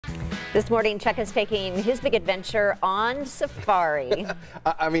This morning, Chuck is taking his big adventure on safari.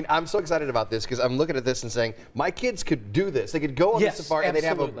 I mean, I'm so excited about this because I'm looking at this and saying, my kids could do this. They could go on the safari and they'd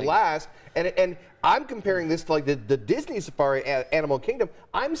have a blast. And I'm comparing this to like the Disney safari at Animal Kingdom.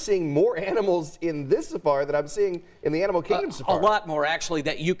 I'm seeing more animals in this safari than I'm seeing in the Animal Kingdom safari. A lot more, actually,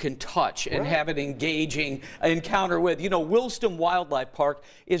 that you can touch and have an engaging encounter with. You know, Wilstem Wildlife Park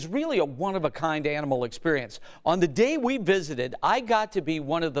is really a one-of-a-kind animal experience. On the day we visited, I got to be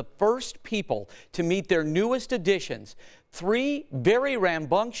one of the first people to meet their newest additions, 3 very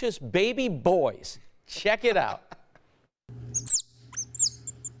rambunctious baby boys. Check it out.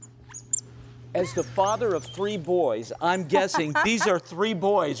 As the father of 3 boys, I'm guessing these are 3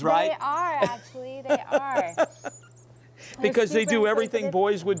 boys, right? They are, actually. They are. Because they do everything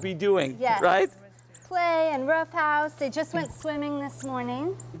boys would be doing, right? Play and roughhouse. They just went swimming this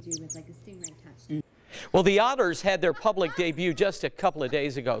morning. Well, the Otters had their public debut just a couple of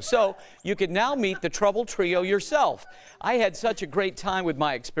days ago, so you can now meet the Trouble Trio yourself. I had such a great time with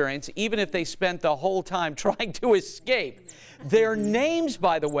my experience, even if they spent the whole time trying to escape. Their names,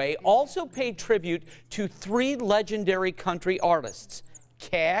 by the way, also paid tribute to 3 legendary country artists,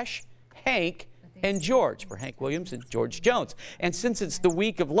 Cash, Hank, and George, for Hank Williams and George Jones. And since it's the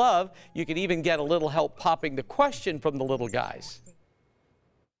week of love, you can even get a little help popping the question from the little guys.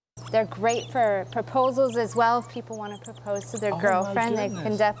 They're great for proposals as well. If people want to propose to their girlfriend, they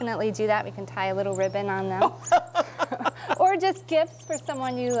can definitely do that. We can tie a little ribbon on them. Or just gifts for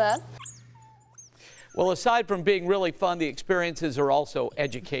someone you love. Well, aside from being really fun, the experiences are also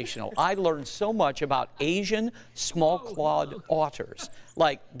educational. I learned so much about Asian small-clawed otters.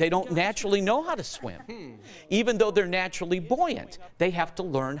 Like, they don't naturally know how to swim. Even though they're naturally buoyant, they have to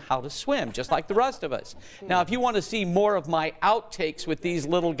learn how to swim, just like the rest of us. Now, if you want to see more of my outtakes with these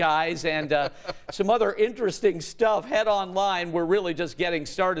little guys and some other interesting stuff, head online. We're really just getting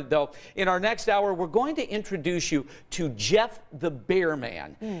started, though. In our next hour, we're going to introduce you to Jeff the Bear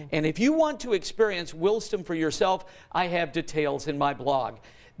Man. And if you want to experience Wilstem for yourself, I have details in my blog.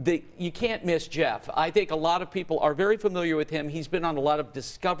 You can't miss Jeff. I think a lot of people are very familiar with him. He's been on a lot of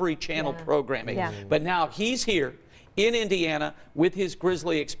Discovery Channel programming. But now he's here in Indiana with his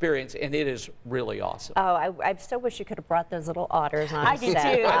grizzly experience, and it is really awesome. Oh, I still wish you could have brought those little otters on set.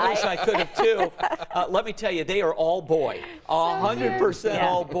 I do too. I wish I could have too. Let me tell you, they are all boy. 100%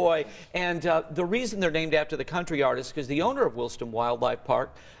 all boy. And the reason they're named after the country artist, because the owner of Wilstem Wildlife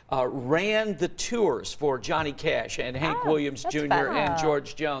Park ran the tours for Johnny Cash and Hank Williams Jr. and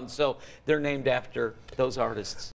George Jones. So they're named after those artists.